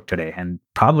won't work today. And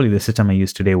probably the system I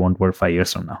use today won't work 5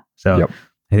 years from now. So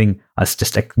I think us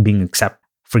just like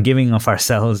forgiving of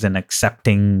ourselves and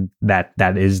accepting that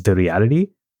is the reality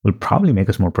will probably make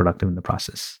us more productive in the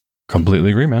process. Completely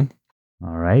agree, man.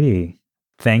 All righty.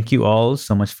 Thank you all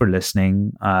so much for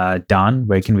listening. Don,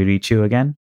 where can we reach you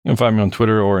again? You can find me on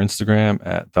Twitter or Instagram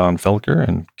at Don Felker.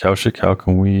 And Kaushik, how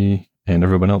can we and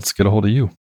everyone else get a hold of you?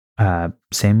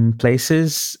 Same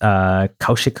places,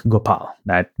 Kaushik Gopal.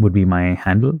 That would be my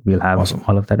handle. We'll have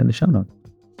all of that in the show notes.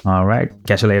 All right.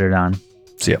 Catch you later, Don.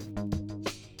 See ya.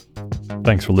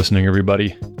 Thanks for listening,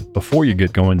 everybody. Before you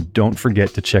get going, don't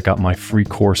forget to check out my free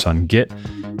course on Git.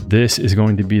 This is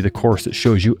going to be the course that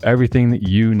shows you everything that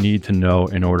you need to know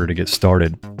in order to get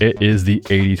started. It is the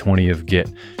 80-20 of Git.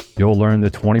 You'll learn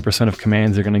the 20% of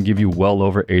commands are going to give you well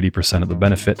over 80% of the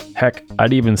benefit. Heck,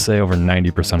 I'd even say over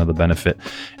 90% of the benefit.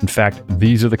 In fact,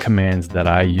 these are the commands that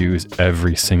I use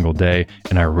every single day,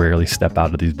 and I rarely step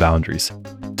out of these boundaries.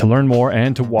 To learn more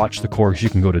and to watch the course, you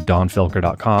can go to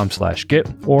donfelker.com/git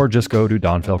or just go to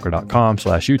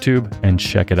donfelker.com/YouTube and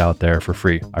check it out there for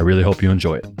free. I really hope you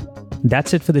enjoy it.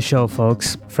 That's it for the show,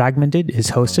 folks. Fragmented is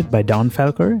hosted by Don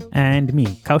Felker and me,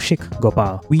 Kaushik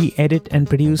Gopal. We edit and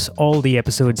produce all the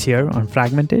episodes here on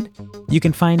Fragmented. You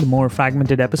can find more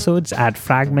Fragmented episodes at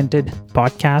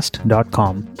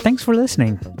fragmentedpodcast.com. Thanks for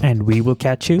listening, and we will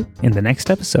catch you in the next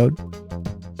episode.